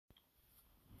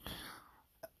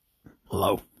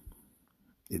Hello?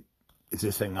 Is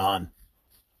this thing on?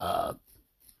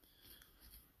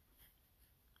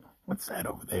 What's that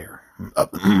over there?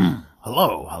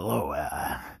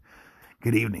 Hello.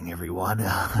 Good evening, everyone.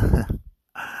 I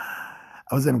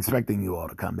wasn't expecting you all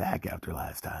to come back after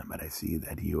last time, but I see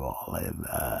that you all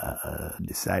have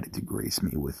decided to grace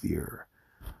me with your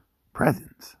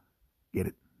presents. Get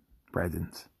it?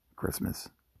 Presents. Christmas.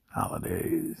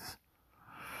 Holidays.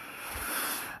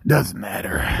 Doesn't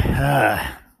matter.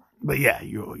 But yeah,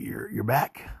 you're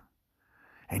back,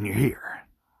 and you're here,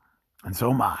 and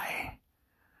so am I.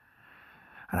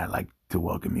 And I'd like to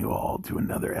welcome you all to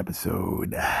another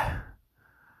episode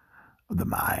of the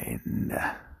Mind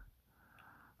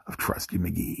of Trusty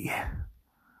McGee.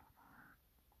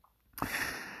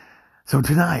 So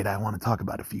tonight I want to talk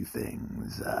about a few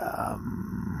things.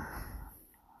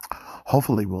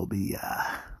 Hopefully we'll be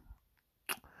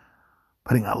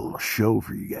putting out a little show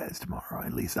for you guys tomorrow.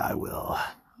 At least I will.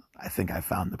 I think I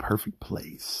found the perfect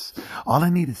place. All I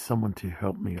need is someone to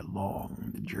help me along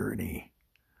the journey.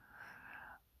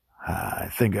 I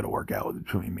think it'll work out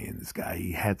between me and this guy.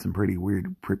 He had some pretty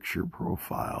weird picture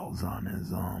profiles on his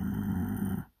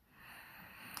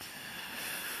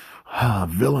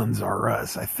Villains Are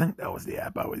Us. I think that was the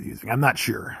app I was using. I'm not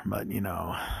sure, but you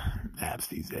know, apps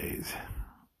these days,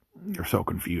 they're so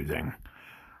confusing.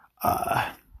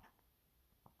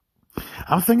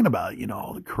 I'm thinking about,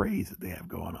 all the craze that they have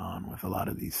going on with a lot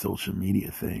of these social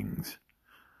media things.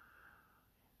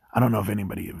 I don't know if any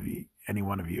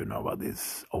one of you know about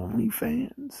this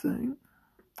OnlyFans thing.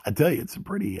 I tell you, it's a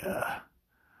pretty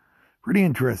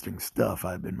interesting stuff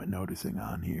I've been noticing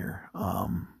on here.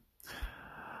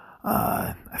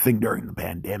 I think during the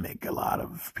pandemic, a lot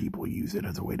of people use it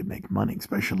as a way to make money,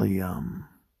 especially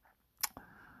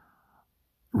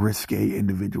risque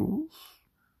individuals.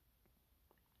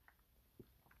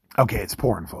 Okay, it's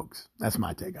porn, folks. That's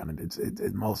my take on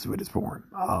it. Most of it is porn.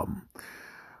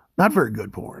 Not very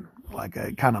good porn. Like,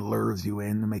 it kind of lures you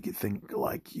in to make you think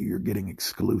like you're getting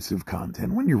exclusive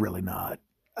content when you're really not.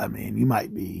 I mean, you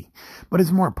might be, but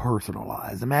it's more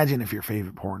personalized. Imagine if your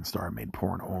favorite porn star made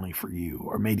porn only for you,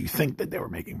 or made you think that they were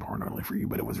making porn only for you,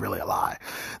 but it was really a lie.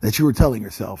 That you were telling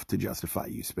yourself to justify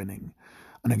you spending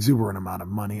an exuberant amount of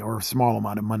money, or a small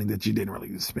amount of money that you didn't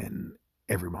really spend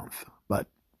every month. But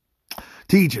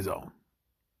to each his own.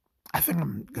 I think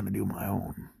I'm going to do my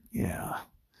own. Yeah.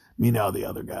 The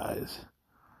other guys.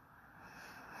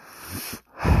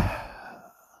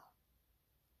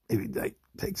 Maybe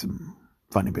take some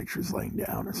funny pictures laying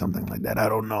down or something like that. I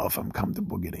don't know if I'm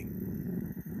comfortable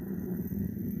getting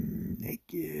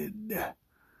naked.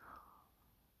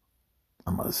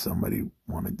 Unless somebody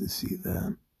wanted to see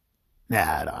that.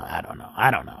 Nah, I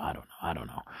don't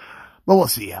know. But we'll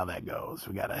see how that goes.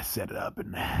 We got to set it up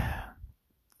and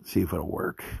see if it'll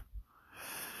work.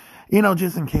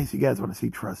 Just in case you guys want to see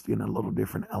Trusty in a little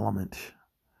different element,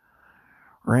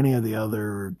 or any of the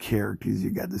other characters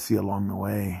you got to see along the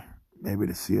way, maybe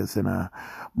to see us in a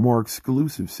more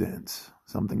exclusive sense,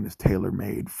 something that's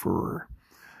tailor-made for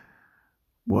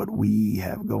what we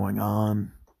have going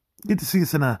on. Get to see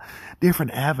us in a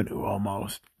different avenue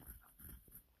almost,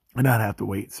 and not have to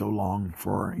wait so long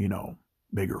for,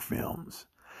 bigger films.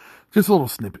 Just little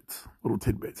snippets, little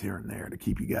tidbits here and there to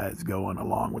keep you guys going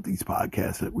along with these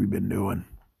podcasts that we've been doing.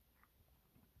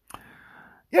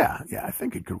 Yeah, I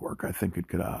think it could work. I think it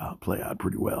could play out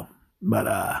pretty well.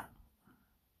 But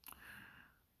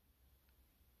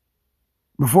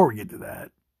before we get to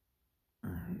that,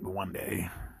 one day,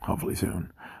 hopefully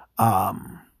soon, I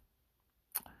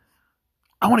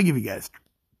want to give you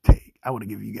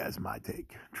guys my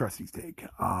take, Trusty's take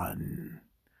on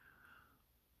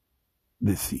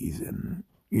this season.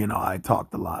 I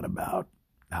talked a lot about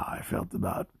how I felt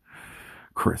about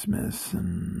Christmas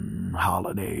and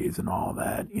holidays and all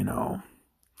that.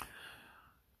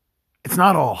 It's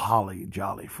not all holly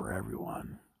jolly for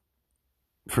everyone.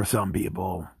 For some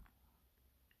people,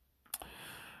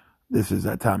 this is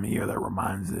that time of year that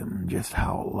reminds them just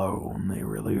how alone they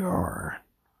really are.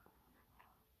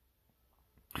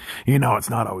 It's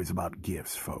not always about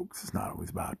gifts, folks. It's not always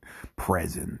about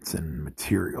presents and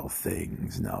material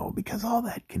things. No, because all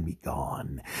that can be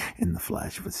gone in the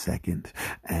flash of a second.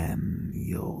 And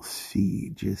you'll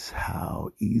see just how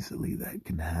easily that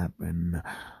can happen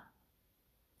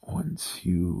once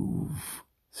you've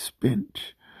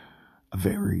spent a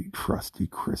very trusty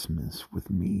Christmas with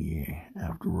me,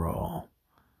 after all.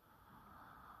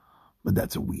 But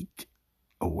that's a week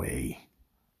away.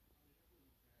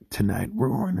 Tonight, we're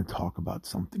going to talk about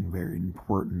something very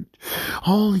important.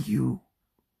 All you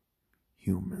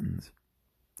humans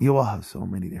You all have so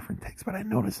many different takes, but I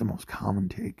notice the most common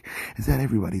take is that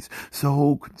everybody's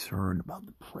so concerned about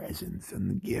the presents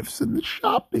and the gifts and the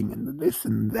shopping and the this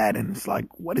and that. And it's like,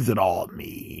 what does it all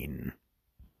mean?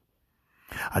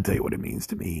 I'll tell you what it means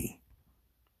to me.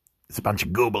 It's a bunch of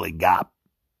goobly gop.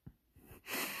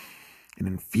 It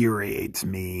infuriates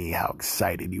me how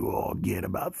excited you all get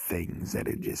about things that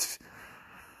are just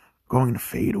going to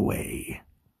fade away.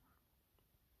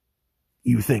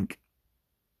 You think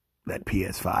that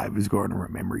PS5 is going to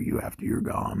remember you after you're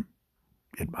gone.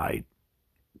 It might.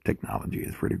 Technology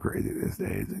is pretty crazy these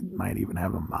days. It might even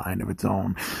have a mind of its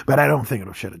own. But I don't think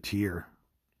it'll shed a tear.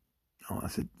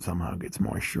 Unless it somehow gets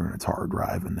moisture in its hard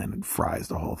drive and then it fries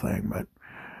the whole thing. But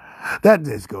that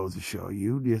just goes to show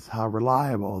you just how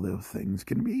reliable those things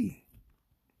can be.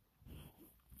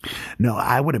 No,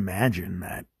 I would imagine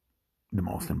that the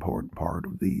most important part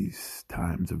of these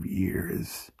times of year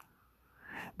is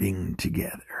being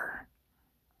together,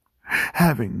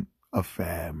 having a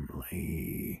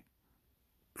family,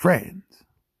 friends,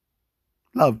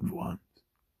 loved ones,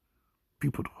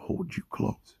 people to hold you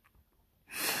close,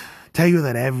 tell you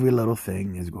that every little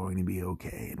thing is going to be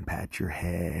okay, and pat your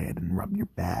head and rub your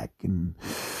back and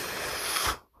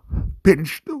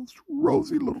pinch those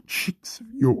rosy little cheeks of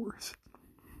yours.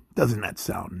 Doesn't that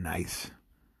sound nice?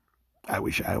 I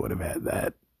wish I would have had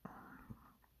that.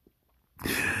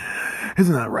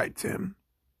 Isn't that right, Tim?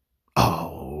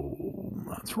 Oh,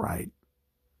 that's right.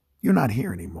 You're not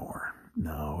here anymore.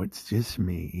 No, it's just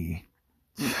me.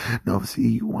 No, see,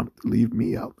 you want to leave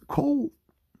me out in the cold.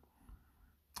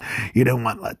 You don't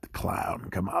want to let the clown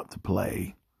come out to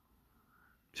play.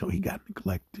 So he got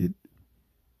neglected.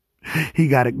 He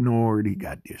got ignored. He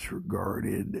got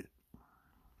disregarded.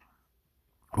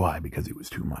 Why? Because he was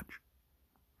too much.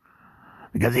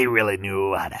 Because he really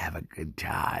knew how to have a good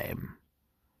time.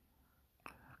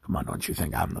 Come on, don't you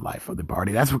think I'm the life of the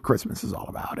party? That's what Christmas is all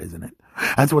about, isn't it?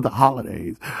 That's what the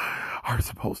holidays are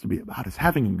supposed to be about, is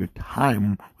having a good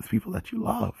time with people that you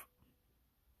love.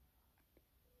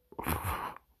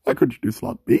 Why couldn't you just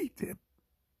love me, Tim?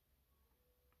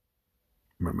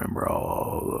 Remember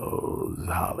all those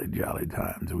holly jolly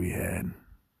times we had?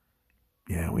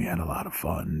 Yeah, we had a lot of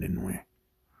fun, didn't we?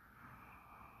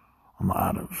 A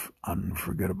lot of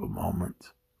unforgettable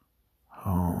moments.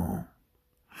 Oh.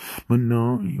 But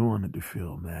no, you wanted to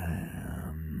feel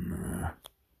bad.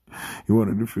 You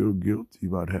wanted to feel guilty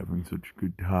about having such a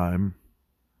good time.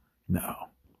 No.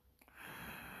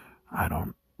 I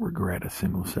don't regret a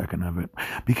single second of it.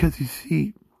 Because you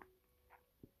see,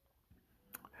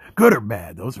 good or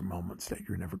bad, those are moments that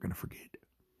you're never going to forget.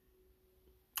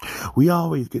 We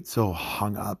always get so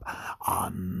hung up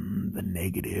on the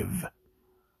negative.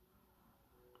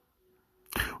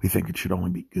 We think it should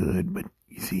only be good, but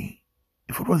you see,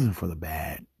 if it wasn't for the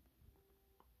bad,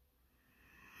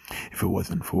 if it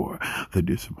wasn't for the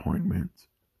disappointments,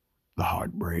 the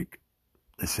heartbreak,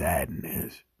 the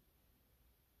sadness,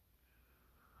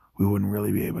 we wouldn't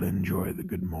really be able to enjoy the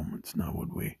good moments, now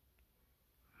would we?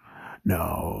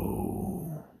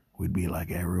 No, we'd be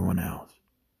like everyone else,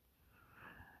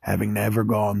 having never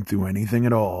gone through anything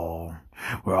at all,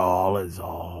 where all is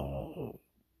all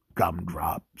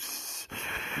gumdrops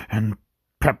and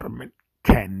peppermint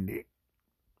candy.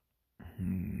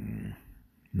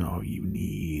 No, you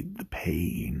need the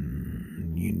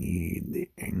pain, you need the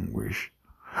anguish,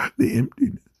 the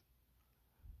emptiness,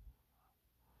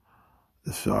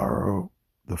 the sorrow,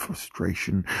 the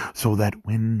frustration, so that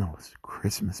when those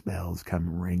Christmas bells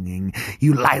come ringing,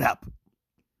 you light up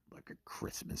like a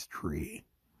Christmas tree.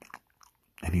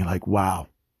 And you're like, wow,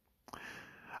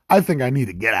 I think I need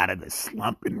to get out of this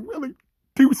slump and really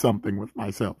do something with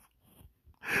myself.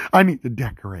 I need to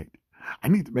decorate. I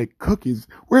need to make cookies.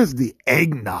 Where's the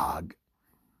eggnog?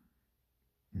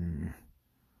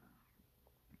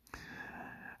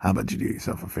 How about you do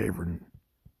yourself a favor and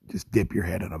just dip your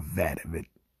head in a vat of it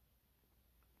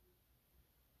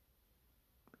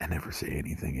and never say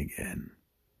anything again?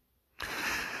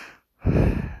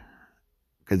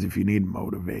 Because if you need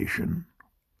motivation,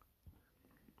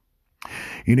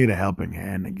 you need a helping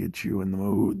hand to get you in the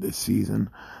mood this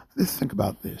season, just think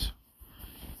about this.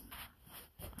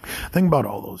 Think about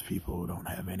all those people who don't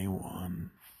have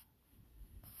anyone.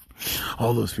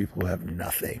 All those people who have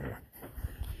nothing.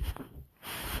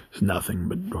 It's nothing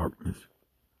but darkness,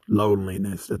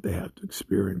 loneliness that they have to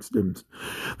experience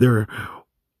their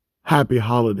happy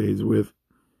holidays with.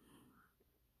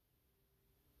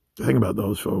 Think about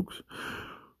those folks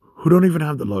who don't even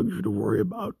have the luxury to worry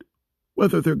about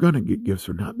whether they're going to get gifts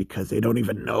or not, because they don't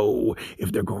even know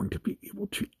if they're going to be able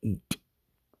to eat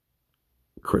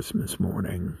Christmas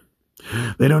morning.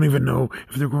 They don't even know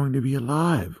if they're going to be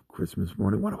alive Christmas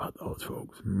morning. What about those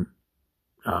folks?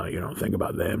 Oh, you don't think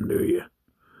about them, do you?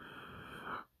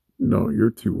 No, you're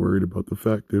too worried about the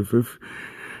fact that if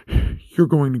you're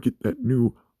going to get that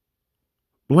new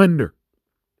blender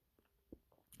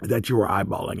that you were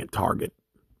eyeballing at Target,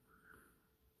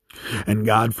 and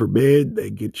God forbid they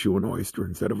get you an oyster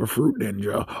instead of a Fruit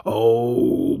Ninja.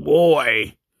 Oh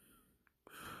boy,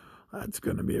 that's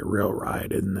going to be a real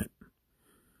ride, isn't it?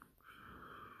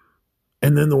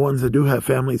 And then the ones that do have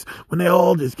families, when they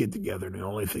all just get together and the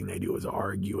only thing they do is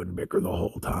argue and bicker the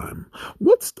whole time.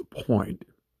 What's the point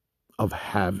of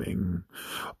having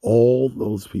all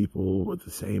those people with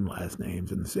the same last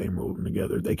names in the same room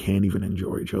together? They can't even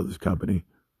enjoy each other's company.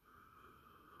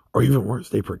 Or even worse,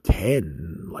 they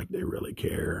pretend like they really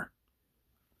care.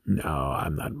 No,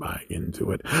 I'm not buying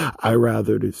into it. I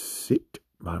rather to sit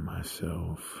by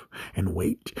myself and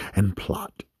wait and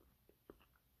plot.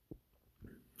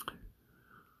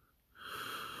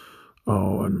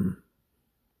 Oh, and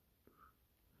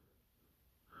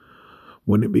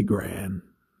wouldn't it be grand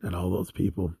that all those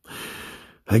people,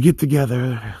 they get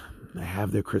together, they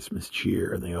have their Christmas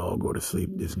cheer, and they all go to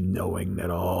sleep just knowing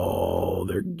that all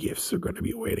their gifts are going to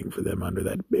be waiting for them under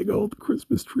that big old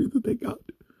Christmas tree that they got.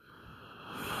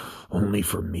 Only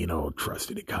for Mino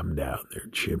Trusty to come down their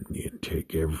chimney and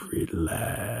take every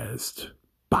last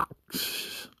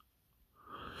box,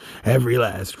 every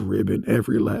last ribbon,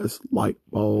 every last light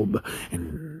bulb,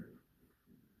 and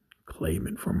claim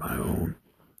it for my own.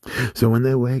 So when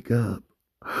they wake up,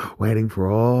 waiting for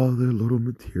all their little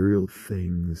material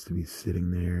things to be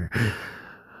sitting there,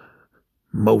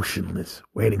 motionless,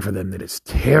 waiting for them to just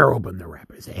tear open the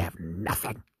wrappers, they have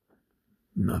nothing.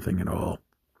 Nothing at all.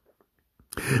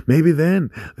 Maybe then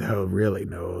they'll really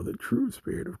know the true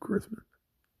spirit of Christmas.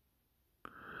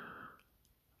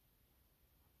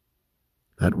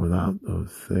 That without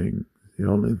those things, the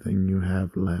only thing you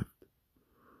have left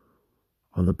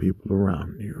are the people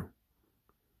around you.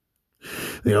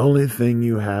 The only thing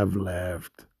you have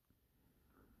left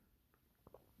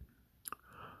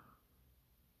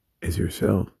is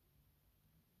yourself.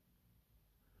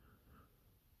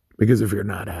 Because if you're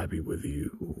not happy with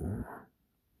you,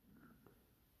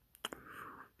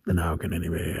 then how can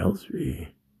anybody else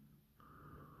be?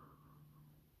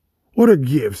 What are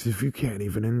gifts if you can't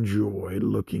even enjoy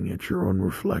looking at your own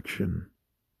reflection?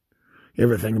 You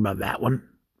ever think about that one?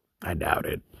 I doubt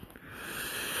it.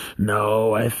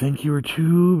 No, I think you were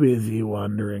too busy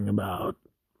wondering about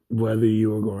whether you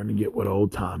were going to get what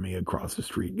old Tommy across the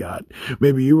street got.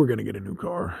 Maybe you were going to get a new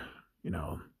car. You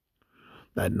know,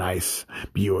 that nice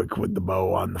Buick with the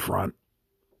bow on the front.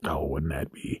 Oh, wouldn't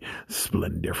that be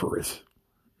splendiferous?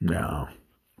 No.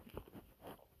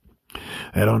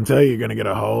 I don't tell you you're going to get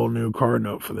a whole new car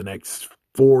note for the next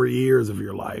 4 years of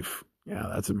your life. Yeah,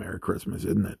 that's a Merry Christmas,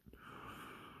 isn't it?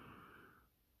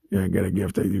 You get a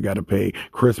gift that you got to pay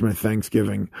Christmas,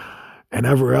 Thanksgiving, and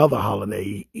every other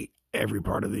holiday every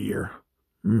part of the year.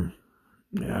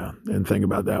 Yeah, didn't think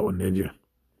about that one, did you?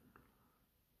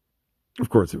 Of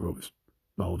course, if it was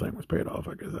the whole thing was paid off,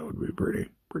 I guess that would be pretty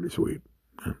sweet.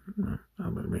 That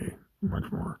would be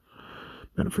much more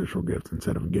beneficial gift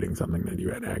instead of getting something that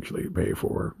you had to actually pay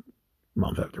for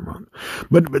month after month.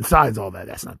 But besides all that,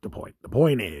 that's not the point. The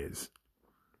point is,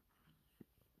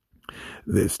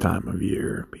 this time of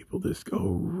year, people just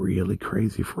go really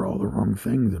crazy for all the wrong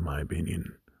things, in my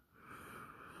opinion.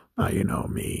 You know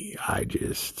me, I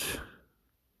just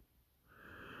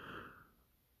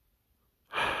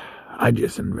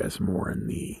invest more in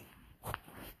the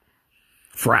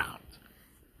frowns,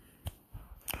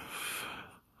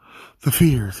 the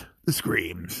fears, the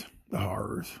screams, the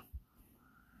horrors.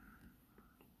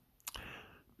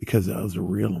 Because those are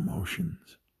real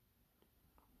emotions.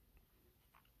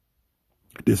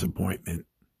 Disappointment.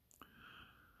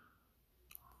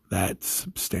 That's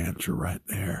substantial right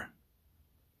there.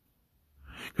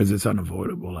 Because it's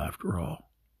unavoidable after all.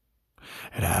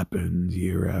 It happens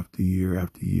year after year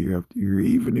after year after year.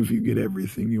 Even if you get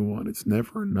everything you want, it's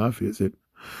never enough, is it?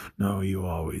 No, you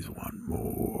always want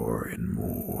more and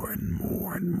more and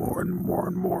more and more and more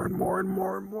and more and more and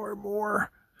more and more and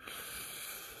more.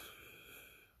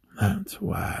 That's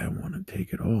why I want to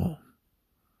take it all.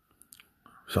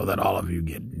 So that all of you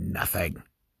get nothing.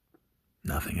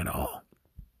 Nothing at all.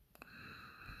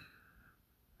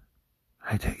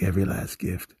 I take every last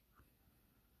gift.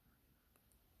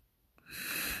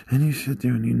 And you sit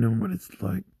there and you know what it's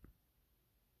like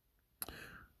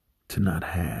to not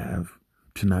have,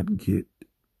 to not get,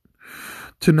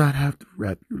 to not have to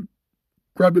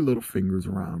grab your little fingers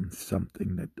around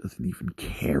something that doesn't even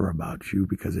care about you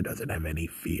because it doesn't have any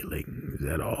feelings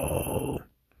at all.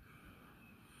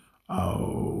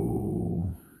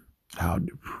 Oh, how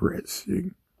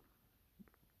depressing.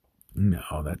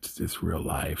 No, that's just real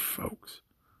life, folks.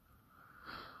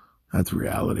 That's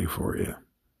reality for you.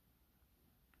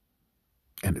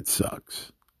 And it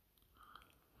sucks.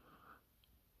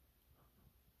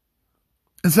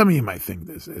 And some of you might think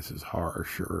this is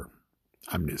harsh, or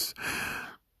I'm just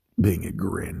being a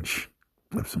Grinch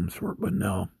of some sort, but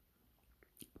no.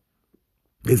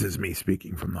 This is me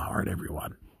speaking from the heart,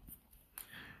 everyone.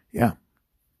 Yeah.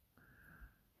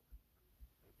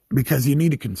 Because you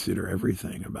need to consider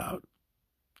everything about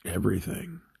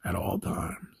everything at all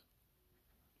times.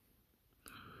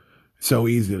 It's so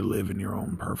easy to live in your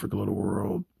own perfect little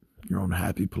world, your own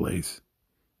happy place.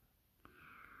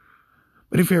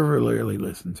 But if you ever really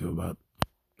listen to about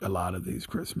a lot of these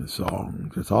Christmas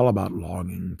songs, it's all about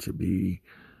longing to be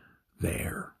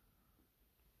there,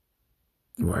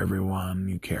 where everyone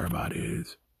you care about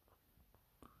is.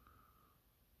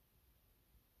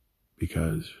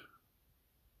 Because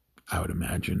I would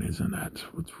imagine, isn't that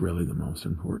what's really the most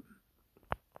important?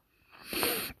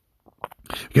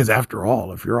 Because after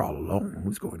all, if you're all alone,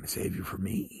 who's going to save you from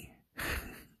me?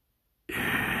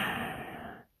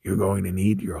 You're going to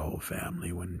need your whole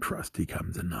family when Trusty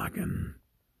comes a knocking.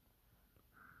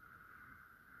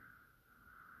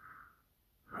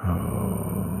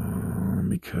 Oh,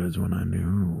 because when I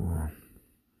knew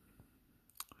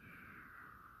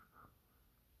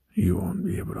you won't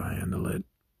be able to handle it.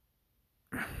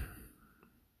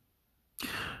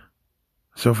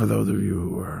 So for those of you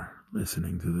who are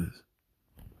listening to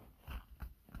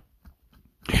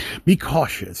this, be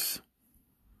cautious.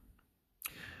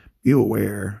 Be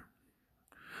aware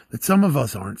that some of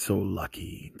us aren't so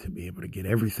lucky to be able to get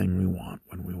everything we want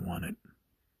when we want it.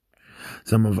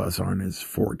 Some of us aren't as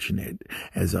fortunate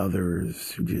as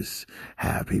others who just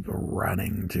have people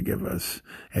running to give us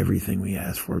everything we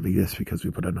ask for just because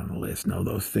we put it on a list. No,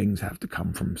 those things have to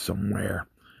come from somewhere.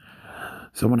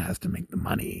 Someone has to make the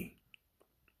money.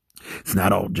 It's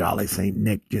not old Jolly St.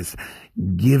 Nick just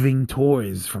giving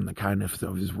toys from the kindness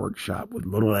of his workshop with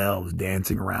little elves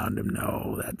dancing around him.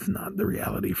 No, that's not the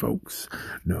reality, folks.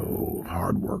 No,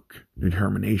 hard work,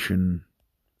 determination.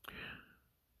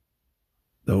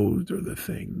 Those are the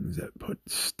things that put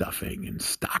stuffing in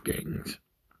stockings.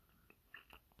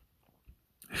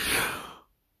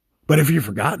 But if you've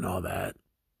forgotten all that,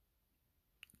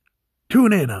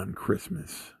 tune in on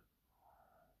Christmas,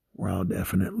 where I'll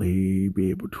definitely be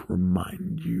able to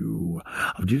remind you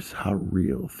of just how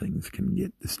real things can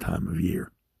get this time of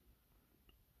year.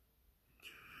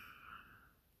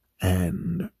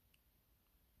 And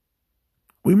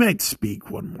we might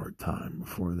speak one more time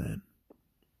before then,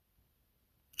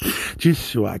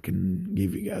 just so I can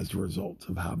give you guys the results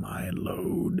of how my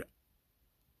load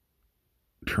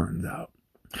turns out.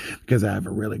 Because I have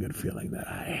a really good feeling that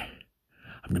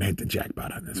I'm going to hit the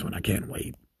jackpot on this one. I can't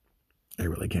wait. I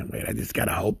really can't wait. I just got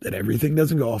to hope that everything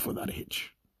doesn't go off without a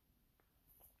hitch.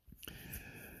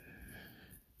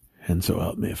 And so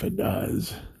help me if it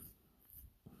does.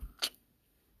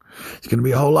 It's going to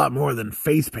be a whole lot more than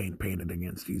face paint painted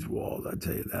against these walls, I'll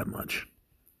tell you that much.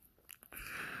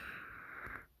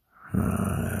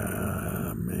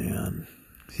 Man.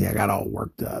 See, I got all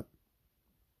worked up.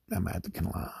 I'm going to have to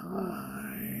climb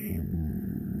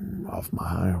off my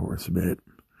high horse a bit.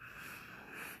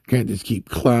 Can't just keep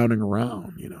clowning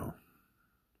around, you know.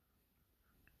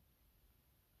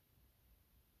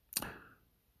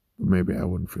 Maybe I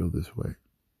wouldn't feel this way.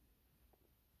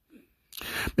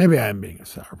 Maybe I'm being a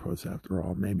sourpuss after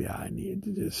all. Maybe I need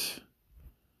to just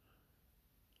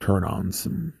turn on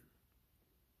some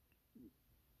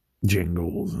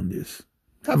jingles and just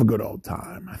have a good old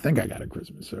time. I think I got a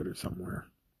Christmas sweater somewhere.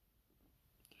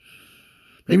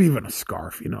 Maybe even a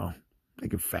scarf, you know.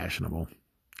 Make it fashionable.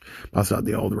 Bust out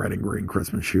the old red and green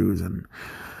Christmas shoes and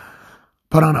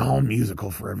put on a home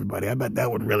musical for everybody. I bet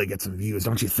that would really get some views,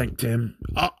 don't you think, Tim?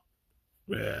 Oh,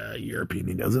 your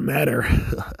opinion doesn't matter.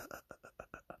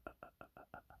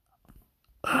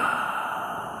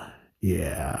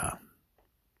 Yeah.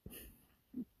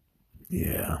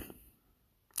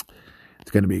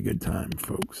 It's going to be a good time,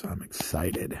 folks. I'm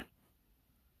excited.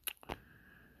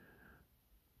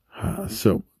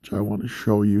 So much I want to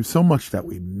show you. So much that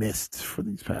we missed for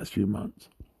these past few months.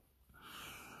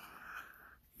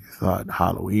 You thought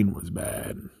Halloween was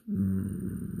bad.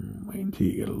 Wait until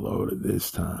you get a load of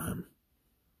this time.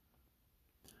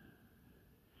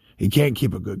 You can't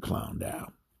keep a good clown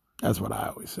down. That's what I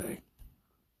always say.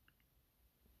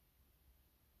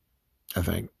 I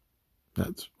think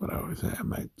that's what I always say. I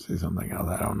might say something else.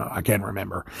 I don't know. I can't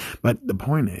remember. But the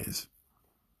point is,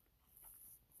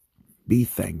 be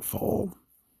thankful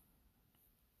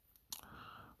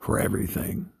for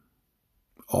everything,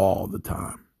 all the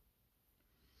time.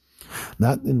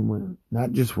 Not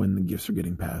just when the gifts are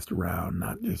getting passed around,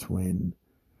 not just when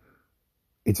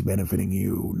it's benefiting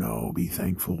you. No, be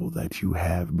thankful that you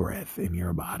have breath in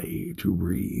your body to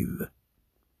breathe.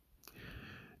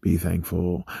 Be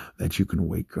thankful that you can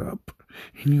wake up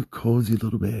in your cozy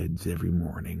little beds every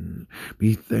morning.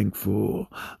 Be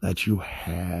thankful that you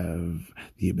have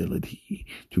the ability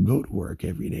to go to work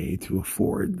every day to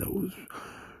afford those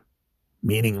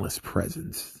meaningless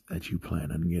presents that you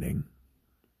plan on getting.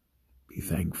 Be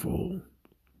thankful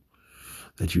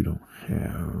that you don't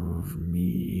have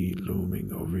me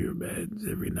looming over your beds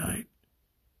every night,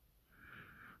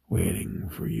 waiting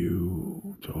for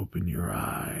you to open your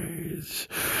eyes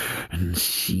and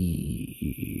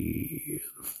see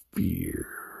the fear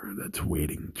that's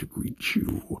waiting to greet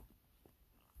you.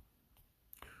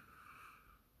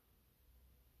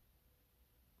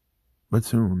 But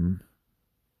soon,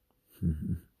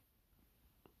 the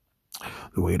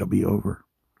wait'll be over.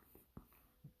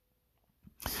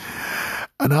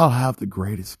 And I'll have the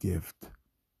greatest gift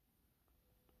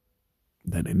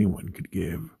that anyone could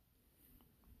give.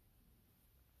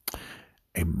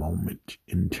 A moment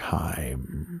in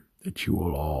time that you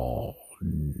will all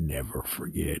never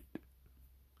forget.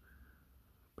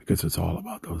 Because it's all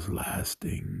about those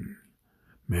lasting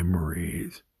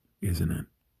memories, isn't it?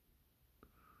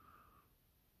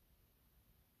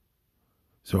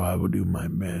 So I will do my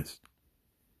best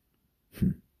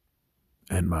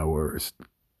and my worst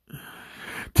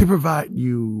to provide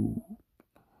you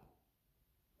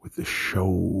with the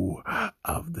show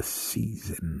of the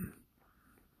season.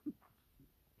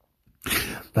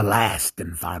 The last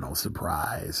and final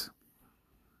surprise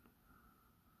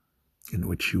in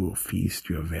which you will feast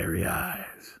your very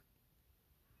eyes.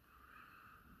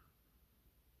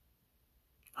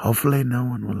 Hopefully no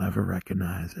one will ever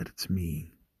recognize that it's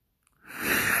me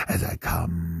as I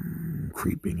come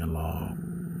creeping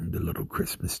along the little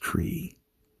Christmas tree.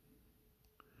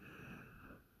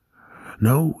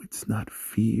 No, it's not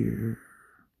fear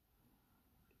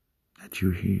that you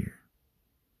hear,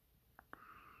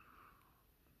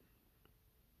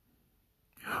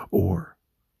 or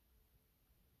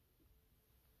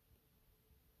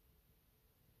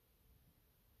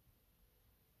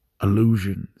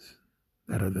illusions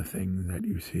that are the things that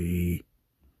you see.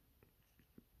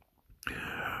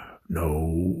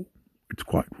 No, it's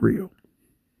quite real.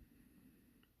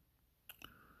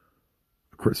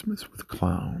 A Christmas with a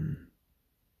clown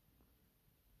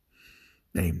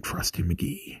named Trusty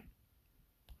McGee.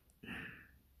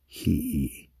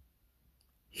 He.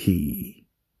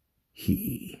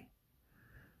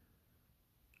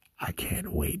 I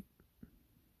can't wait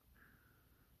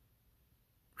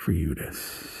for you to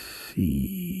see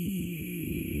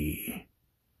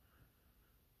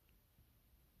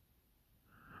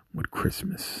what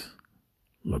Christmas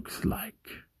looks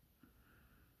like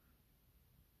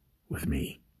with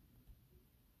me.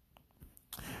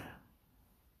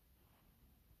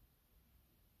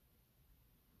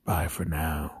 Bye for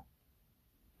now.